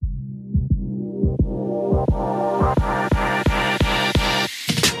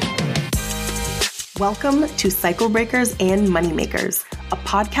Welcome to Cycle Breakers and Moneymakers, a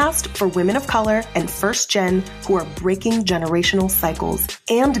podcast for women of color and first gen who are breaking generational cycles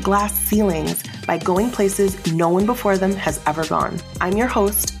and glass ceilings by going places no one before them has ever gone. I'm your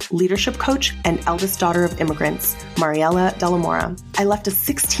host, leadership coach, and eldest daughter of immigrants, Mariela De La Mora. I left a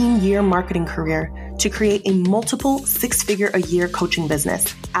 16-year marketing career to create a multiple six-figure-a-year coaching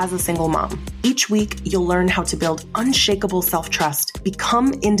business as a single mom. Each week, you'll learn how to build unshakable self-trust,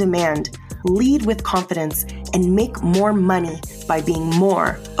 become in demand, lead with confidence, and make more money by being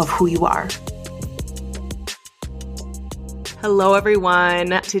more of who you are. Hello,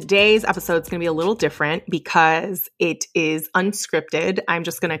 everyone. Today's episode is going to be a little different because it is unscripted. I'm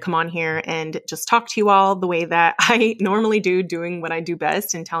just going to come on here and just talk to you all the way that I normally do, doing what I do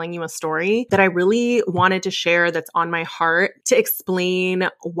best and telling you a story that I really wanted to share that's on my heart to explain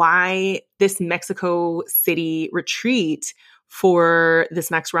why this Mexico City retreat for this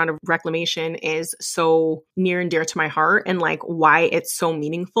next round of Reclamation is so near and dear to my heart and like why it's so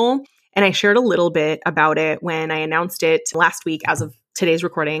meaningful. And I shared a little bit about it when I announced it last week. As of today's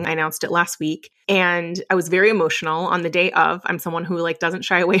recording, I announced it last week. And I was very emotional on the day of. I'm someone who like doesn't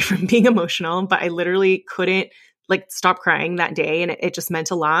shy away from being emotional, but I literally couldn't like stop crying that day. And it just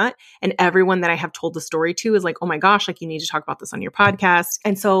meant a lot. And everyone that I have told the story to is like, oh my gosh, like you need to talk about this on your podcast.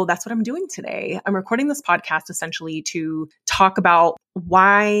 And so that's what I'm doing today. I'm recording this podcast essentially to talk about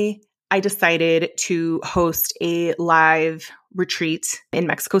why I decided to host a live retreat in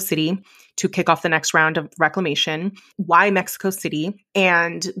Mexico City to kick off the next round of Reclamation. Why Mexico City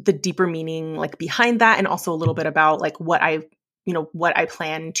and the deeper meaning like behind that, and also a little bit about like what I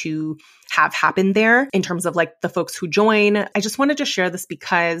plan to have happen there in terms of like the folks who join. I just wanted to share this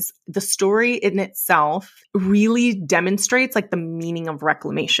because the story in itself really demonstrates like the meaning of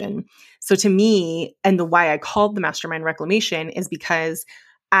reclamation. So to me, and the why I called the Mastermind Reclamation is because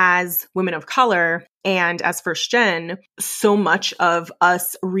as women of color and as first gen, so much of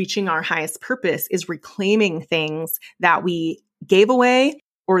us reaching our highest purpose is reclaiming things that we gave away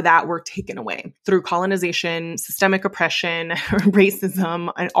or that were taken away through colonization, systemic oppression,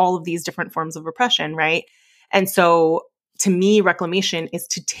 racism, and all of these different forms of oppression, right? And so to me, reclamation is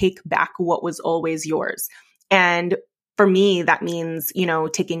to take back what was always yours. And for me, that means,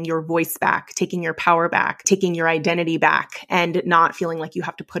 taking your voice back, taking your power back, taking your identity back, and not feeling like you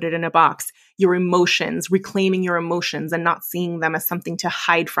have to put it in a box. Your emotions, reclaiming your emotions and not seeing them as something to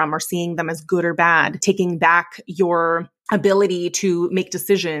hide from or seeing them as good or bad. Taking back your ability to make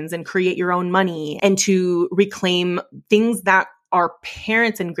decisions and create your own money and to reclaim things that our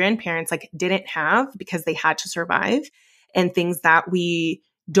parents and grandparents like didn't have because they had to survive, and things that we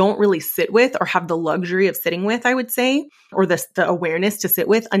don't really sit with or have the luxury of sitting with, I would say, or the awareness to sit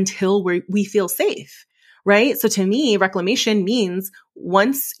with until we feel safe, right? So to me, reclamation means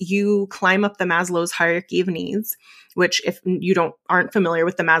once you climb up the Maslow's hierarchy of needs, which if you aren't familiar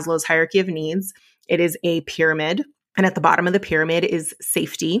with the Maslow's hierarchy of needs, it is a pyramid. And at the bottom of the pyramid is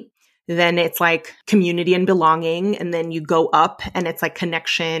safety. Then it's like community and belonging. And then you go up and it's like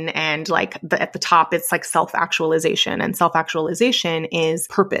connection. And like at the top, it's like self-actualization. And self-actualization is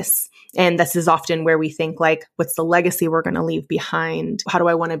purpose. And this is often where we think like, what's the legacy we're going to leave behind? How do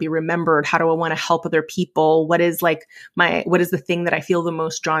I want to be remembered? How do I want to help other people? What is the thing that I feel the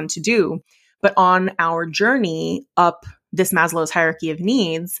most drawn to do? But on our journey up this Maslow's hierarchy of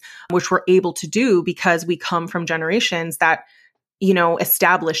needs, which we're able to do because we come from generations that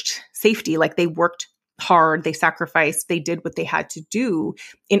established safety, like they worked hard, they sacrificed, they did what they had to do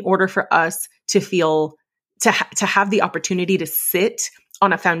in order for us to feel, to have the opportunity to sit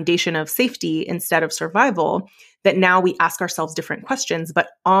on a foundation of safety instead of survival, that now we ask ourselves different questions. But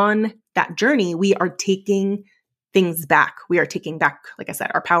on that journey, we are taking things back. We are taking back, like I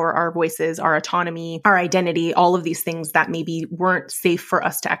said, our power, our voices, our autonomy, our identity, all of these things that maybe weren't safe for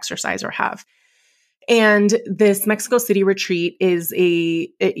us to exercise or have. And this Mexico City retreat is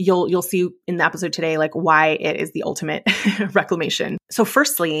you'll see in the episode today, like why it is the ultimate reclamation. So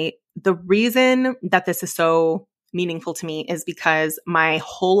firstly, the reason that this is so meaningful to me is because my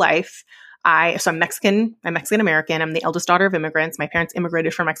whole life, I'm Mexican American. I'm the eldest daughter of immigrants. My parents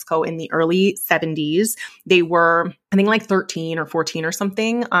immigrated from Mexico in the early 70s. They were, I think, like 13 or 14 or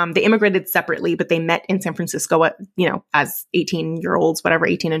something. They immigrated separately, but they met in San Francisco as 18-year-olds, whatever,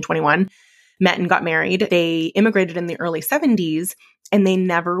 18 and 21. Met and got married. They immigrated in the early 70s and they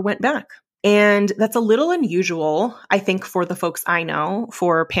never went back. And that's a little unusual, I think, for the folks I know,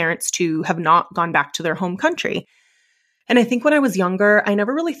 for parents to have not gone back to their home country. And I think when I was younger, I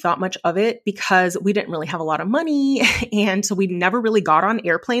never really thought much of it because we didn't really have a lot of money. And so we never really got on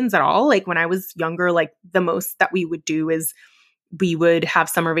airplanes at all. Like when I was younger, like the most that we would do is we would have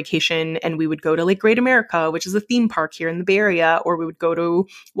summer vacation and we would go to like Great America, which is a theme park here in the Bay Area, or we would go to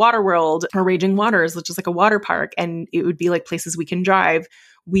Waterworld or Raging Waters, which is like a water park. And it would be like places we can drive.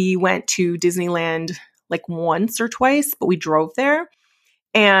 We went to Disneyland like once or twice, but we drove there.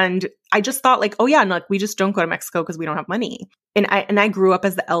 And I just thought like, oh yeah, and like we just don't go to Mexico because we don't have money. And I grew up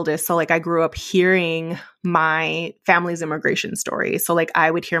as the eldest. So like I grew up hearing my family's immigration story. So like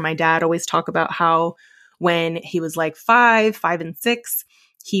I would hear my dad always talk about how when he was like 5 and 6,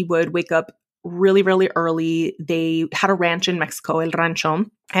 he would wake up really, really early. They had a ranch in Mexico, El Rancho,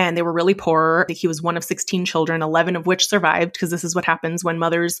 and they were really poor. He was one of 16 children, 11 of which survived, because this is what happens when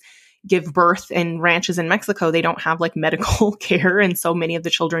mothers give birth in ranches in Mexico. They don't have like medical care. And so many of the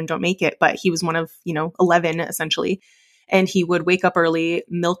children don't make it, but he was one of, 11 essentially. And he would wake up early,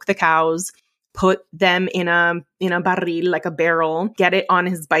 milk the cows, put them in a barril, like a barrel, get it on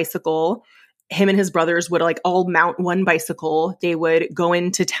his bicycle. Him and his brothers would like all mount one bicycle. They would go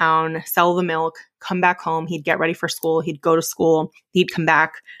into town, sell the milk, come back home. He'd get ready for school. He'd go to school. He'd come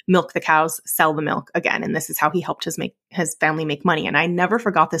back, milk the cows, sell the milk again. And this is how he helped his family make money. And I never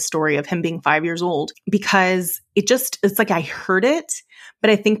forgot this story of him being 5 years old, because it's like I heard it, but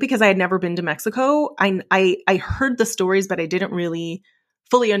I think because I had never been to Mexico, I heard the stories, but I didn't really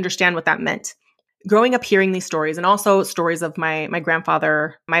fully understand what that meant. Growing up hearing these stories, and also stories of my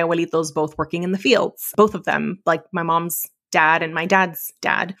grandfather, my abuelitos, both working in the fields, both of them, like my mom's dad and my dad's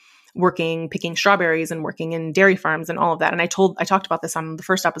dad, working, picking strawberries and working in dairy farms and all of that. And I talked about this on the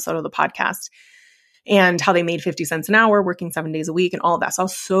first episode of the podcast, and how they made 50 cents an hour, working 7 days a week and all of that. So I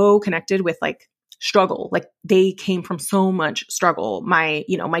was so connected with like struggle. Like they came from so much struggle. My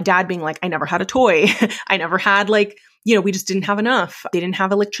dad being like, I never had a toy. I never had like, we just didn't have enough. They didn't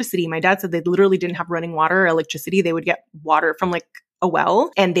have electricity. My dad said they literally didn't have running water or electricity. They would get water from like a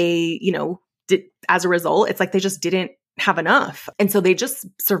well, and they, as a result, it's like they just didn't have enough. And so they just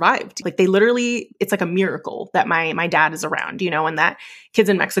survived. Like they literally, it's like a miracle that my dad is around, and that kids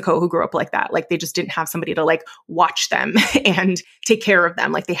in Mexico who grew up like that, like they just didn't have somebody to like watch them and take care of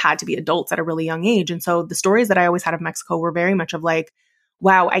them. Like they had to be adults at a really young age. And so the stories that I always had of Mexico were very much of like,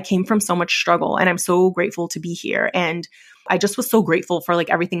 wow, I came from so much struggle and I'm so grateful to be here. And I just was so grateful for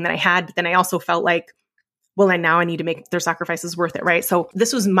like everything that I had. But then I also felt like, well, now I need to make their sacrifices worth it, right? So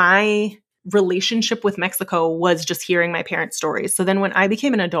this was my relationship with Mexico, was just hearing my parents' stories. So then when I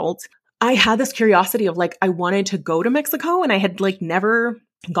became an adult, I had this curiosity of like, I wanted to go to Mexico, and I had like never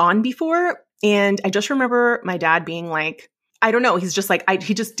gone before. And I just remember my dad being like, I don't know. He's just like,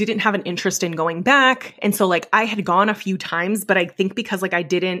 he just didn't have an interest in going back. And so like I had gone a few times, but I think because like I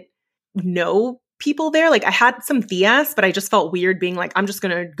didn't know people there, like I had some tias, but I just felt weird being like, I'm just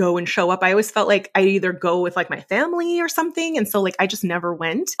going to go and show up. I always felt like I'd either go with like my family or something. And so like, I just never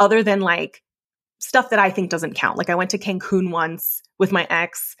went, other than like stuff that I think doesn't count. Like I went to Cancun once with my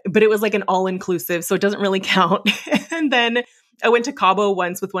ex, but it was like an all-inclusive, so it doesn't really count. And then I went to Cabo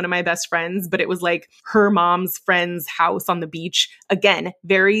once with one of my best friends, but it was like her mom's friend's house on the beach. Again,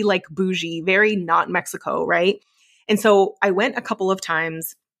 very like bougie, very not Mexico, right? And so I went a couple of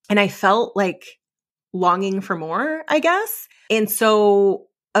times and I felt like longing for more, I guess. And so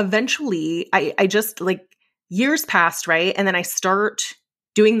eventually I just like years passed, right? And then I start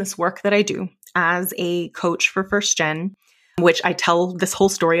doing this work that I do as a coach for First Gen, which I tell this whole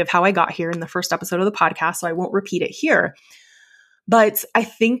story of how I got here in the first episode of the podcast, so I won't repeat it here. But I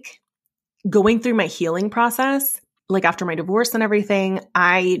think going through my healing process, like after my divorce and everything,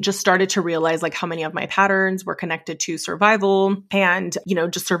 I just started to realize like how many of my patterns were connected to survival and,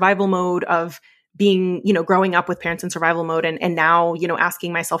 just survival mode of being, growing up with parents in survival mode, and now,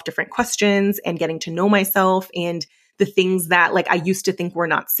 asking myself different questions and getting to know myself, and the things that like I used to think were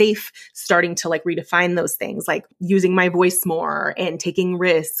not safe, starting to like redefine those things, like using my voice more and taking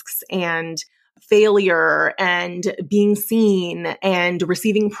risks and failure and being seen and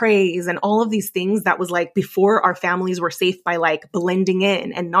receiving praise and all of these things that was like before our families were safe by like blending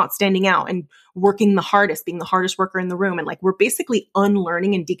in and not standing out and working the hardest, being the hardest worker in the room. And like we're basically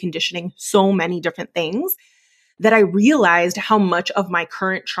unlearning and deconditioning so many different things that I realized how much of my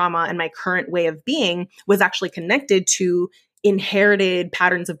current trauma and my current way of being was actually connected to inherited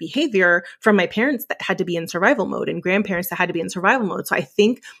patterns of behavior from my parents that had to be in survival mode and grandparents that had to be in survival mode. So I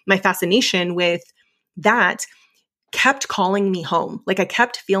think my fascination with that kept calling me home. Like I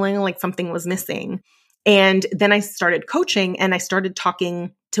kept feeling like something was missing. And then I started coaching and I started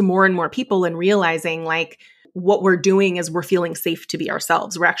talking to more and more people and realizing like what we're doing is we're feeling safe to be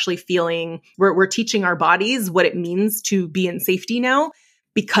ourselves. We're actually feeling, we're teaching our bodies what it means to be in safety now,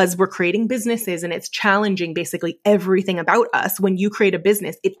 because we're creating businesses and it's challenging basically everything about us. When you create a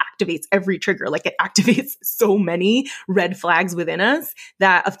business, it activates every trigger. Like it activates so many red flags within us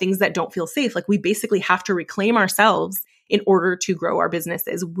that of things that don't feel safe. Like we basically have to reclaim ourselves in order to grow our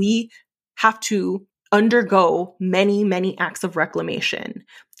businesses. We have to undergo many, many acts of reclamation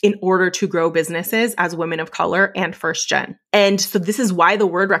in order to grow businesses as women of color and first gen. And so this is why the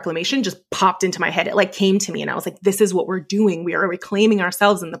word reclamation just popped into my head. It like came to me and I was like, this is what we're doing. We are reclaiming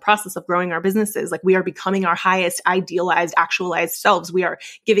ourselves in the process of growing our businesses. Like we are becoming our highest idealized, actualized selves. We are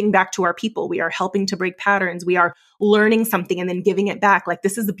giving back to our people. We are helping to break patterns. We are learning something and then giving it back. Like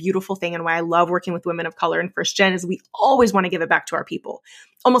this is the beautiful thing. And why I love working with women of color and first gen is we always want to give it back to our people.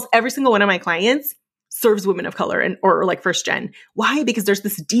 Almost every single one of my clients serves women of color and or like first gen. Why? Because there's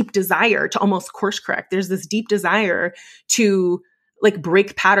this deep desire to almost course correct. There's this deep desire to like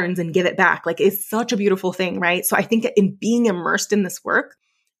break patterns and give it back. Like it's such a beautiful thing, right? So I think in being immersed in this work,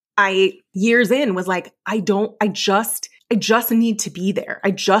 I years in was like, I just need to be there.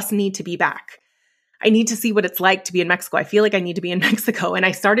 I just need to be back. I need to see what it's like to be in Mexico. I feel like I need to be in Mexico. And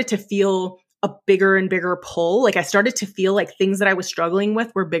I started to feel a bigger and bigger pull. Like I started to feel like things that I was struggling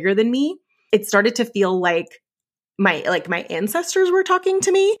with were bigger than me. It started to feel like my ancestors were talking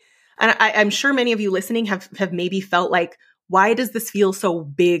to me. And I'm sure many of you listening have maybe felt like, why does this feel so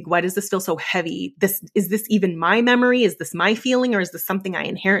big? Why does this feel so heavy? Is this even my memory? Is this my feeling? Or is this something I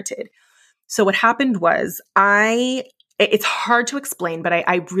inherited? So what happened was it's hard to explain, but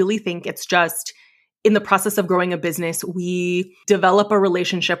I really think it's just in the process of growing a business, we develop a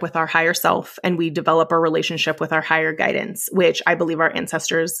relationship with our higher self and we develop a relationship with our higher guidance, which I believe our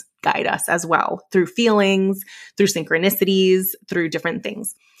ancestors guide us as well through feelings, through synchronicities, through different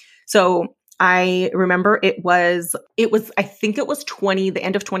things. So I remember I think it was the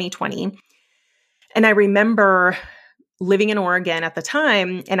end of 2020. And I remember living in Oregon at the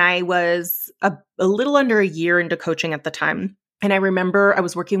time, and I was a little under a year into coaching at the time. And I remember I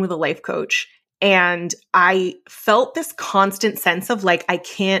was working with a life coach. And I felt this constant sense of like,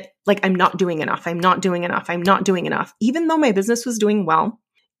 I'm not doing enough. I'm not doing enough. I'm not doing enough. Even though my business was doing well,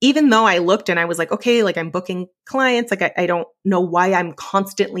 even though I looked and I was like, okay, like I'm booking clients. Like I don't know why I'm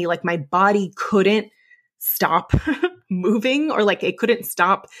constantly like my body couldn't stop moving or like it couldn't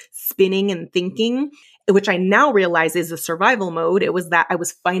stop spinning and thinking, which I now realize is a survival mode. It was that I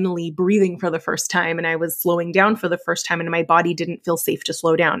was finally breathing for the first time and I was slowing down for the first time and my body didn't feel safe to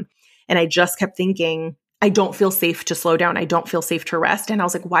slow down. And I just kept thinking, I don't feel safe to slow down. I don't feel safe to rest. And I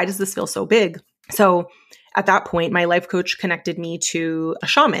was like, why does this feel so big? So at that point, my life coach connected me to a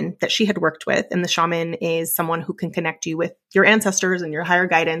shaman that she had worked with. And the shaman is someone who can connect you with your ancestors and your higher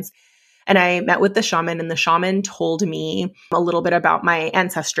guidance. And I met with the shaman, and the shaman told me a little bit about my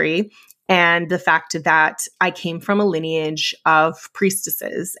ancestry and the fact that I came from a lineage of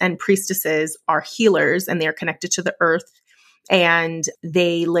priestesses, and priestesses are healers and they are connected to the earth. And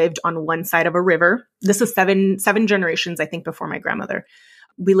they lived on one side of a river. This is seven generations, I think, before my grandmother.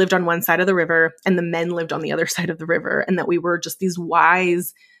 We lived on one side of the river and the men lived on the other side of the river. And that we were just these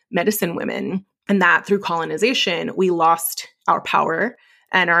wise medicine women. And that through colonization, we lost our power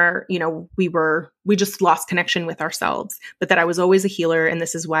and we just lost connection with ourselves. But that I was always a healer. And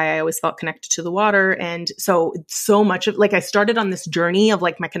this is why I always felt connected to the water. And so much of like, I started on this journey of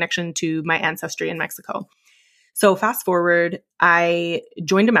like my connection to my ancestry in Mexico. So fast forward, I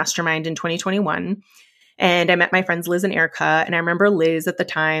joined a mastermind in 2021 and I met my friends Liz and Erica. And I remember Liz at the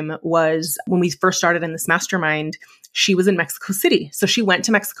time was, when we first started in this mastermind, she was in Mexico City. So she went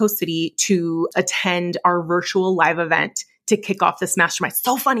to Mexico City to attend our virtual live event to kick off this mastermind.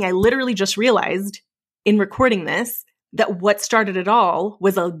 So funny. I literally just realized in recording this that what started it all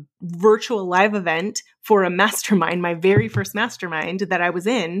was a virtual live event for a mastermind, my very first mastermind that I was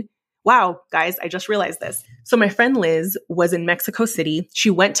in. Wow, guys, I just realized this. So my friend Liz was in Mexico City.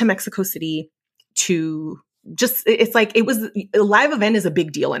 She went to Mexico City to it's like, it was a live event is a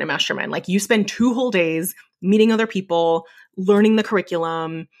big deal in a mastermind. Like you spend 2 whole days meeting other people, learning the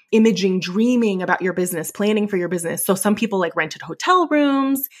curriculum, imaging, dreaming about your business, planning for your business. So some people like rented hotel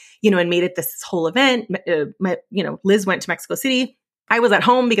rooms, and made it this whole event. Liz went to Mexico City. I was at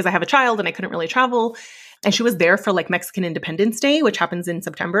home because I have a child and I couldn't really travel. And she was there for like Mexican Independence Day, which happens in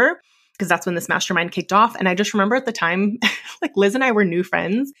September, because that's when this mastermind kicked off. And I just remember at the time, like Liz and I were new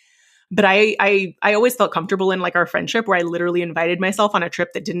friends, but I always felt comfortable in like our friendship where I literally invited myself on a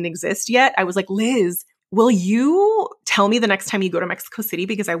trip that didn't exist yet. I was like, Liz, will you tell me the next time you go to Mexico City?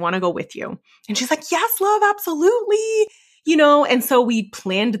 Because I want to go with you. And she's like, yes, love, absolutely. And so we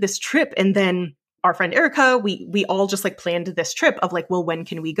planned this trip. And then our friend Erica, we all just like planned this trip of like, well, when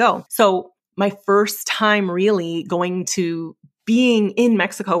can we go? So my first time really going to being in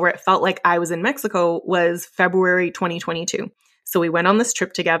Mexico where it felt like I was in Mexico was February 2022. So we went on this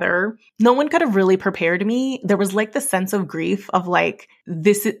trip together. No one could have really prepared me. There was like the sense of grief of like,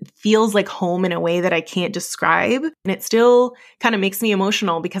 this it feels like home in a way that I can't describe. And it still kind of makes me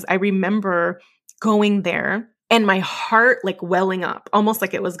emotional because I remember going there and my heart like welling up, almost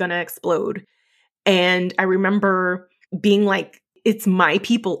like it was going to explode. And I remember being like, it's my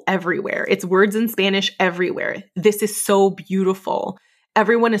people everywhere. It's words in Spanish everywhere. This is so beautiful.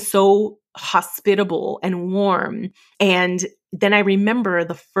 Everyone is so hospitable and warm. And then I remember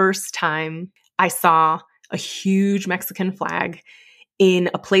the first time I saw a huge Mexican flag in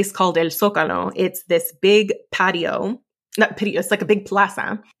a place called El Zócalo. It's this big patio, not patio, it's like a big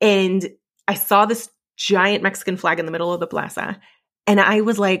plaza. And I saw this giant Mexican flag in the middle of the plaza. And I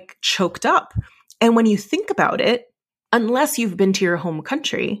was like choked up. And when you think about it, unless you've been to your home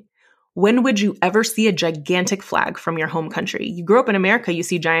country, when would you ever see a gigantic flag from your home country? You grew up in America, you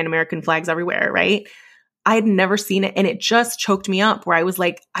see giant American flags everywhere, right? I had never seen it. And it just choked me up where I was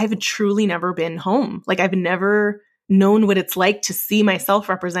like, I've truly never been home. Like I've never known what it's like to see myself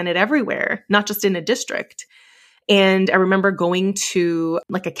represented everywhere, not just in a district. And I remember going to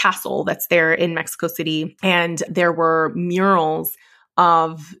like a castle that's there in Mexico City, and there were murals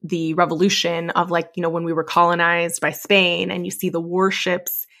of the revolution of like, you know, when we were colonized by Spain, and you see the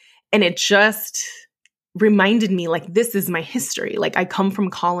warships. And it just reminded me like, this is my history. Like I come from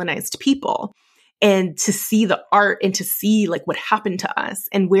colonized people, and to see the art and to see like what happened to us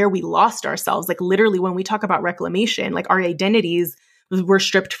and where we lost ourselves. Like literally when we talk about reclamation, like our identities were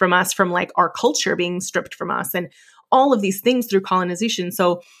stripped from us, from like our culture being stripped from us, and all of these things through colonization.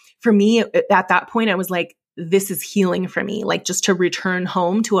 So for me at that point, I was like, this is healing for me, like just to return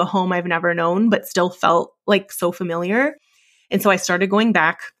home to a home I've never known, but still felt like so familiar. And so I started going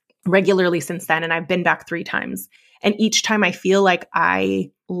back regularly since then. And I've been back 3 times. And each time I feel like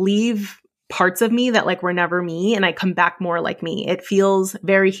I leave parts of me that like were never me, and I come back more like me. It feels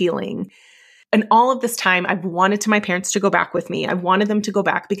very healing. And all of this time, I've wanted my parents to go back with me. I've wanted them to go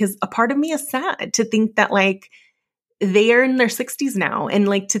back because a part of me is sad to think that like they are in their 60s now, and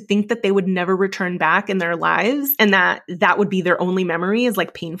like to think that they would never return back in their lives, and that would be their only memory is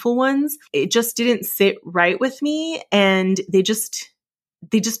like painful ones. It just didn't sit right with me, and they just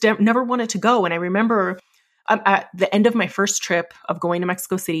never wanted to go. And I remember at the end of my first trip of going to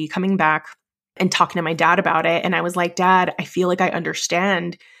Mexico City, coming back and talking to my dad about it. And I was like, Dad, I feel like I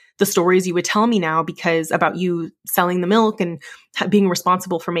understand the stories you would tell me now because about you selling the milk and being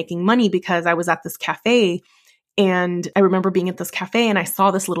responsible for making money, because I was at this cafe. And I remember being at this cafe and I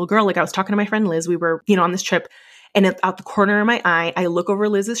saw this little girl, like I was talking to my friend Liz, we were, you know, on this trip, and out the corner of my eye, I look over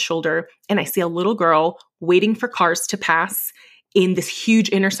Liz's shoulder and I see a little girl waiting for cars to pass in this huge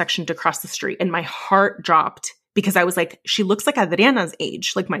intersection to cross the street. And my heart dropped because I was like, she looks like Adriana's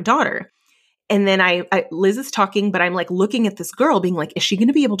age, like my daughter. And then Liz is talking, but I'm like looking at this girl being like, is she going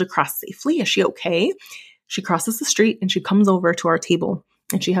to be able to cross safely? Is she okay? She crosses the street and she comes over to our table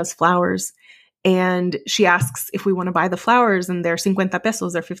and she has flowers. And she asks if we want to buy the flowers, and they're 50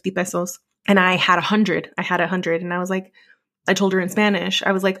 pesos, they're 50 pesos. And I had 100. And I was like, I told her in Spanish,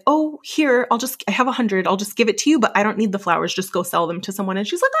 I was like, oh, here, I have 100. I'll just give it to you, but I don't need the flowers. Just go sell them to someone. And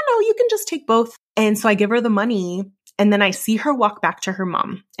she's like, oh no, you can just take both. And so I give her the money. And then I see her walk back to her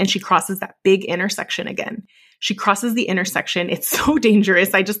mom, and she crosses that big intersection again. She crosses the intersection. It's so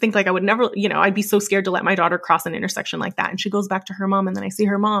dangerous. I just think like I would never, you know, I'd be so scared to let my daughter cross an intersection like that. And she goes back to her mom, and then I see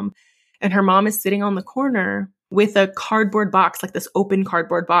her mom, and her mom is sitting on the corner with a cardboard box, like this open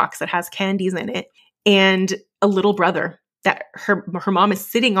cardboard box that has candies in it, and a little brother that her mom is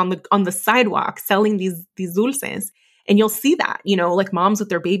sitting on the sidewalk selling these dulces. And you'll see that, you know, like moms with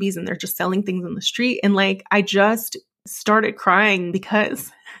their babies and they're just selling things in the street. And like, I just started crying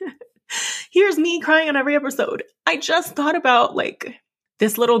because here's me crying on every episode. I just thought about like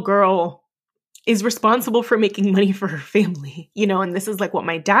this little girl is responsible for making money for her family, you know, and this is like what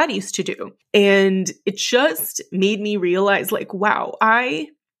my dad used to do. And it just made me realize like, wow,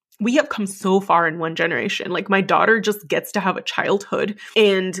 we have come so far in one generation. Like my daughter just gets to have a childhood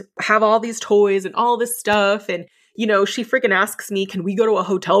and have all these toys and all this stuff. And, you know, she freaking asks me, can we go to a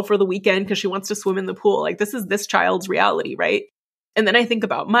hotel for the weekend? Because she wants to swim in the pool. Like this is this child's reality, right? And then I think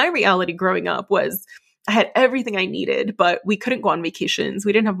about my reality growing up was I had everything I needed, but we couldn't go on vacations.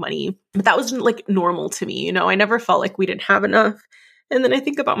 We didn't have money. But that was like normal to me. You know, I never felt like we didn't have enough. And then I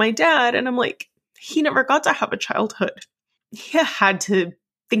think about my dad and I'm like, he never got to have a childhood. He had to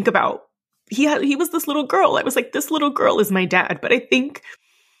think about, he was this little girl. I was like, this little girl is my dad. But I think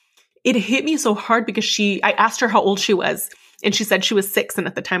it hit me so hard because I asked her how old she was, and she said she was 6. And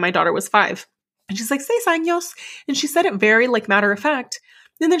at the time my daughter was 5. And she's like, seis años. And she said it very like matter of fact.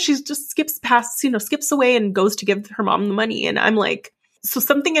 And then she just skips away and goes to give her mom the money. And I'm like, so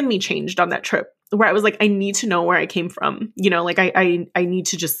something in me changed on that trip where I was like, I need to know where I came from. Like I need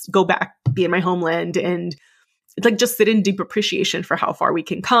to just go back, be in my homeland, and like just sit in deep appreciation for how far we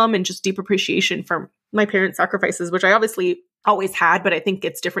can come, and just deep appreciation for my parents' sacrifices, which I obviously always had, but I think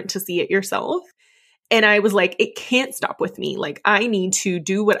it's different to see it yourself. And I was like, it can't stop with me. Like I need to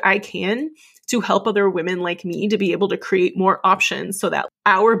do what I can to help other women like me to be able to create more options so that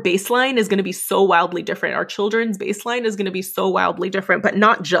our baseline is going to be so wildly different. Our children's baseline is going to be so wildly different, but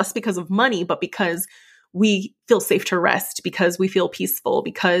not just because of money, but because we feel safe to rest, because we feel peaceful,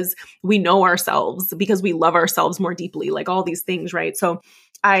 because we know ourselves, because we love ourselves more deeply, like all these things, right? So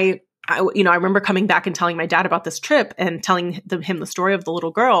I remember coming back and telling my dad about this trip and telling him the story of the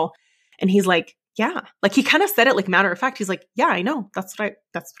little girl. And he's like, yeah, like he kind of said it like matter of fact. He's like, yeah, I know. That's what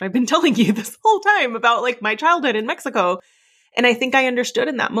I've been telling you this whole time about like my childhood in Mexico. And I think I understood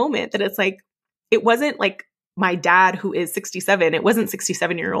in that moment that it's like, it wasn't like my dad who is 67. It wasn't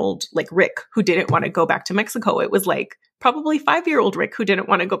 67-year-old like Rick who didn't want to go back to Mexico. It was like probably 5-year-old Rick who didn't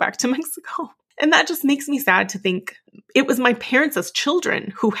want to go back to Mexico. And that just makes me sad to think it was my parents as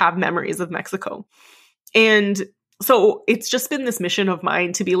children who have memories of Mexico. And so it's just been this mission of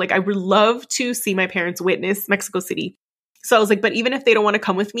mine to be like, I would love to see my parents witness Mexico City. So I was like, but even if they don't want to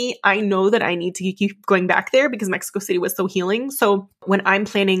come with me, I know that I need to keep going back there because Mexico City was so healing. So when I'm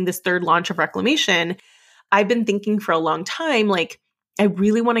planning this third launch of Reclamation, I've been thinking for a long time, like, I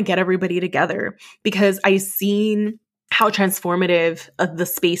really want to get everybody together because I've seen how transformative the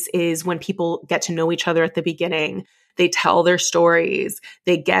space is when people get to know each other at the beginning. They tell their stories.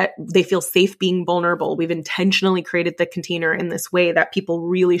 They feel safe being vulnerable. We've intentionally created the container in this way that people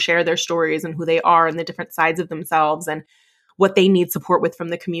really share their stories and who they are and the different sides of themselves and what they need support with from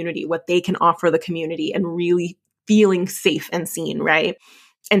the community, what they can offer the community, and really feeling safe and seen, right?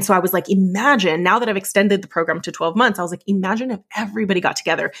 And so I was like, imagine now that I've extended the program to 12 months, I was like, imagine if everybody got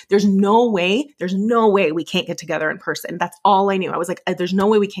together. There's no way we can't get together in person. That's all I knew. I was like, there's no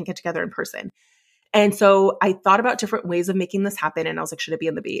way we can't get together in person. And so I thought about different ways of making this happen. And I was like, should it be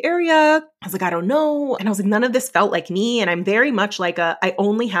in the Bay Area? I was like, I don't know. And I was like, none of this felt like me. And I'm very much like I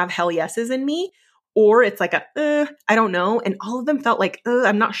only have hell yeses in me, or it's like I don't know. And all of them felt like,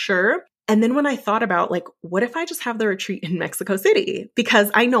 I'm not sure. And then when I thought about like, what if I just have the retreat in Mexico City?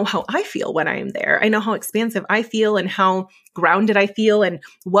 Because I know how I feel when I am there. I know how expansive I feel and how grounded I feel. And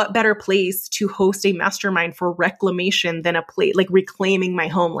what better place to host a mastermind for reclamation than a place like reclaiming my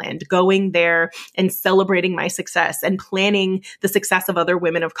homeland, going there and celebrating my success and planning the success of other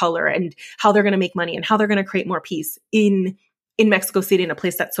women of color and how they're going to make money and how they're going to create more peace in Mexico City, in a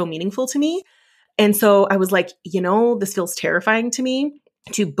place that's so meaningful to me. And so I was like, this feels terrifying to me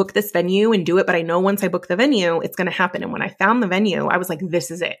to book this venue and do it. But I know once I book the venue, it's going to happen. And when I found the venue, I was like,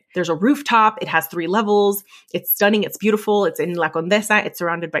 this is it. There's a rooftop. It has 3 levels. It's stunning. It's beautiful. It's in La Condesa. It's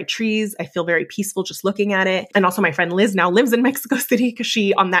surrounded by trees. I feel very peaceful just looking at it. And also my friend Liz now lives in Mexico City because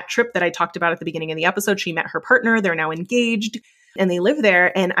she, on that trip that I talked about at the beginning of the episode, she met her partner. They're now engaged and they live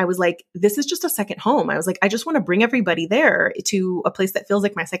there. And I was like, this is just a second home. I was like, I just want to bring everybody there to a place that feels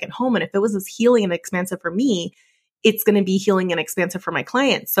like my second home. And if it was as healing and expansive for me, it's going to be healing and expansive for my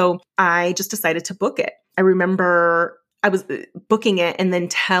clients. So I just decided to book it. I remember I was booking it and then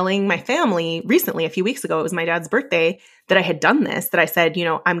telling my family recently, a few weeks ago, it was my dad's birthday, that I had done this, that I said,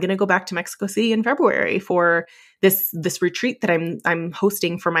 I'm going to go back to Mexico City in February for this retreat that I'm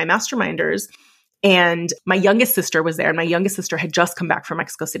hosting for my masterminders. And my youngest sister was there, and my youngest sister had just come back from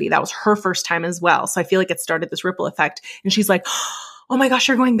Mexico City. That was her first time as well. So I feel like it started this ripple effect. And she's like, oh my gosh,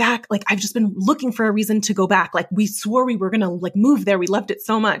 you're going back. Like, I've just been looking for a reason to go back. Like, we swore we were going to like move there. We loved it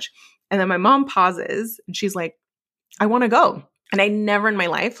so much. And then my mom pauses and she's like, I want to go. And I never in my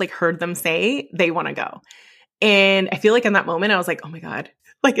life like heard them say they want to go. And I feel like in that moment, I was like, oh my God,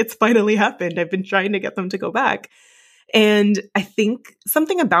 like it's finally happened. I've been trying to get them to go back. And I think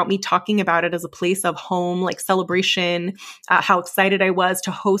something about me talking about it as a place of home, like celebration, how excited I was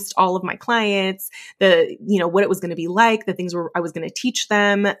to host all of my clients, what it was going to be like, the things I was going to teach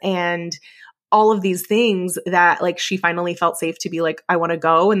them, and all of these things that like she finally felt safe to be like, I want to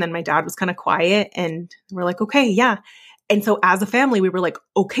go. And then my dad was kind of quiet and we're like, okay, yeah. And so as a family, we were like,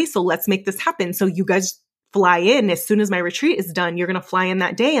 okay, so let's make this happen. So you guys fly in as soon as my retreat is done. You're going to fly in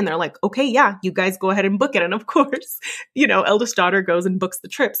that day. And they're like, okay, yeah, you guys go ahead and book it. And of course, eldest daughter goes and books the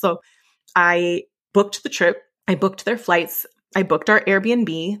trip. So I booked the trip. I booked their flights. I booked our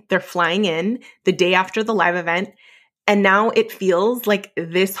Airbnb. They're flying in the day after the live event. And now it feels like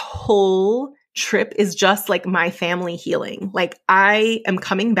this whole trip is just like my family healing. Like I am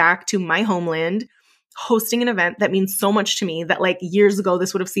coming back to my homeland, hosting an event that means so much to me that like years ago,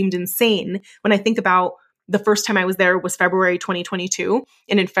 this would have seemed insane. When I think about the first time I was there was February 2022.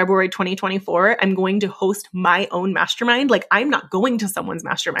 And in February 2024, I'm going to host my own mastermind. Like I'm not going to someone's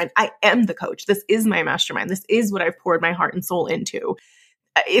mastermind. I am the coach. This is my mastermind. This is what I've poured my heart and soul into.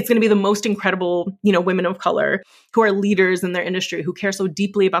 It's going to be the most incredible, women of color who are leaders in their industry, who care so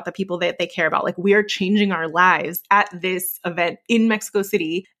deeply about the people that they care about. Like we are changing our lives at this event in Mexico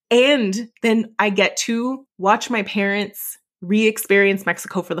City. And then I get to watch my parents re-experience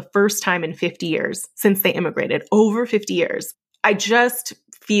Mexico for the first time in 50 years since they immigrated, over 50 years. I just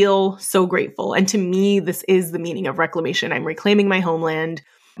feel so grateful. And to me, this is the meaning of reclamation. I'm reclaiming my homeland.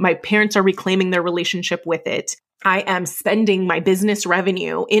 My parents are reclaiming their relationship with it. I am spending my business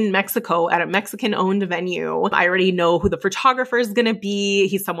revenue in Mexico at a Mexican-owned venue. I already know who the photographer is going to be.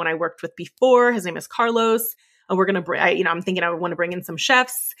 He's someone I worked with before. His name is Carlos. And we're going to, I'm thinking I would want to bring in some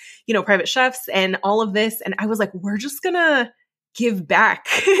chefs, private chefs and all of this. And I was like, we're just going to give back.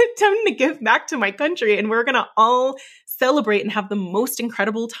 Time to give back to my country. And we're going to all celebrate and have the most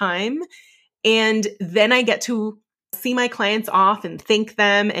incredible time. And then I get to see my clients off and thank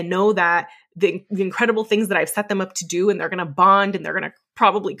them and know that the incredible things that I've set them up to do, and they're going to bond and they're going to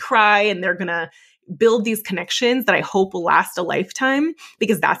probably cry and they're going to build these connections that I hope will last a lifetime,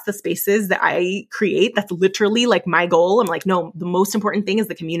 because that's the spaces that I create. That's literally like my goal. I'm like, no, the most important thing is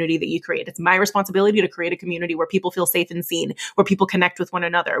the community that you create. It's my responsibility to create a community where people feel safe and seen, where people connect with one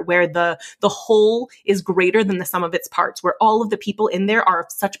another, where the whole is greater than the sum of its parts, where all of the people in there are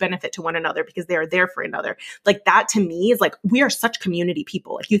of such benefit to one another because they are there for another. Like that to me is like, we are such community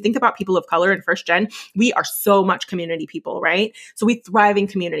people. If you think about people of color in first gen, we are so much community people, right? So we thrive in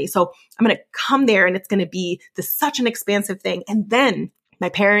community. So I'm going to come there and it's going to be such an expansive thing. And then my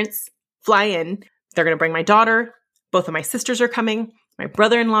parents fly in. They're going to bring my daughter. Both of my sisters are coming. My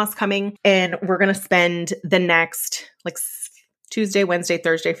brother-in-law's coming. And we're going to spend the next Tuesday, Wednesday,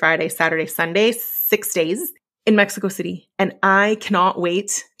 Thursday, Friday, Saturday, Sunday, 6 days in Mexico City. And I cannot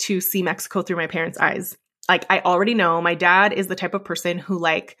wait to see Mexico through my parents' eyes. Like I already know my dad is the type of person who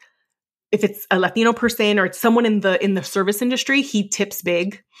if it's a Latino person or it's someone in the service industry, he tips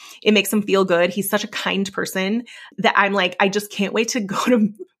big. It makes him feel good. He's such a kind person that I'm like, I just can't wait to go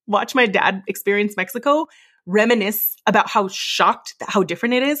to watch my dad experience Mexico, reminisce about how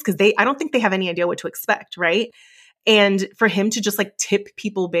different it is. Cause I don't think they have any idea what to expect. Right. And for him to just tip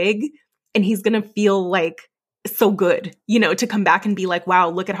people big, and he's going to feel so good, to come back and be like, wow,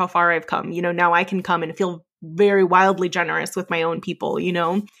 look at how far I've come. Now I can come and feel very wildly generous with my own people,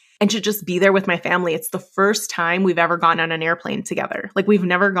 and to just be there with my family. It's the first time we've ever gone on an airplane together. We've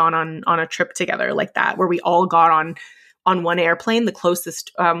never gone on a trip together like that, where we all got on one airplane. The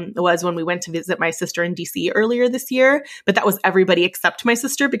closest was when we went to visit my sister in DC earlier this year, but that was everybody except my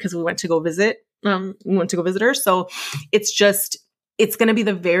sister because we went to go visit. Her. So it's going to be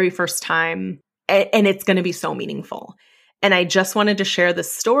the very first time, and it's going to be so meaningful. And I just wanted to share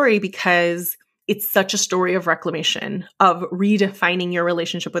this story because it's such a story of reclamation, of redefining your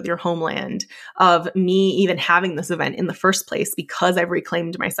relationship with your homeland, of me even having this event in the first place because I've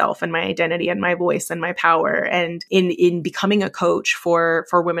reclaimed myself and my identity and my voice and my power, and in becoming a coach for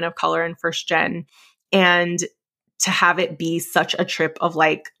women of color and first gen, and to have it be such a trip of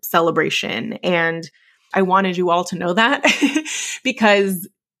celebration. And I wanted you all to know that because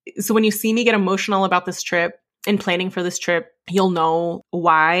so when you see me get emotional about this trip, in planning for this trip, you'll know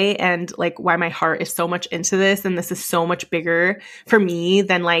why, and why my heart is so much into this. And this is so much bigger for me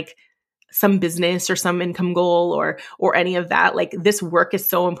than some business or some income goal or any of that. This work is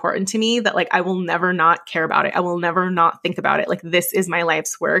so important to me that I will never not care about it. I will never not think about it. This is my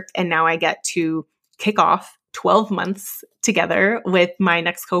life's work. And now I get to kick off 12 months together with my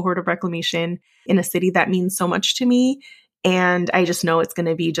next cohort of Reclamation in a city that means so much to me. And I just know it's going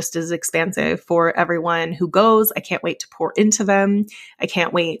to be just as expansive for everyone who goes. I can't wait to pour into them. I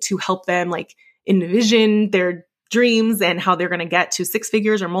can't wait to help them envision their dreams and how they're going to get to 6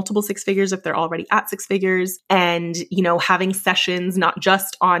 figures or multiple 6 figures if they're already at 6 figures. And, having sessions, not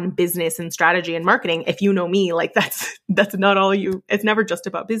just on business and strategy and marketing. If you know me, that's not all it's never just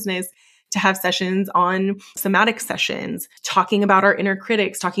about business. To have sessions on somatic sessions, talking about our inner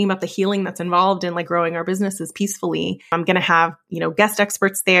critics, talking about the healing that's involved in growing our businesses peacefully. I'm going to have, guest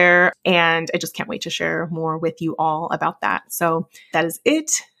experts there, and I just can't wait to share more with you all about that. So that is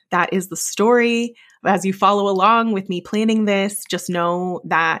it. That is the story. As you follow along with me planning this, just know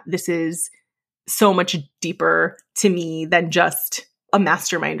that this is so much deeper to me than just a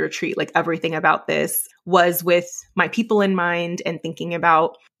mastermind retreat. Everything about this was with my people in mind and thinking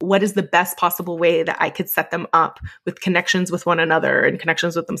about what is the best possible way that I could set them up with connections with one another and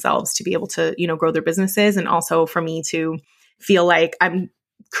connections with themselves to be able to, grow their businesses. And also for me to feel like I'm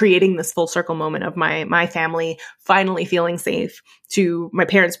creating this full circle moment of my family finally feeling safe, to my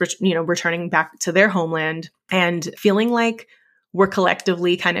parents, returning back to their homeland and feeling like we're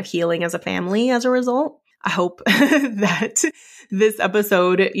collectively kind of healing as a family as a result. I hope that this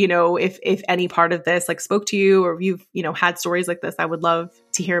episode, if any part of this spoke to you, or if you've, had stories like this, I would love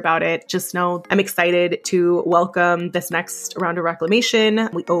to hear about it. Just know I'm excited to welcome this next round of Reclamation.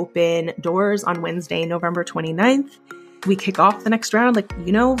 We open doors on Wednesday, November 29th. We kick off the next round,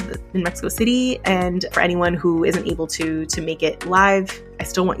 in Mexico City. And for anyone who isn't able to make it live, I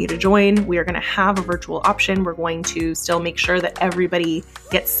still want you to join. We are going to have a virtual option. We're going to still make sure that everybody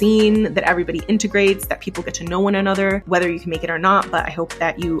gets seen, that everybody integrates, that people get to know one another, whether you can make it or not. But I hope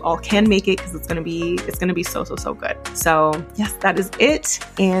that you all can make it, because it's going to be so good. So yes, that is it.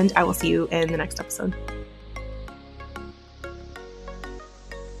 And I will see you in the next episode.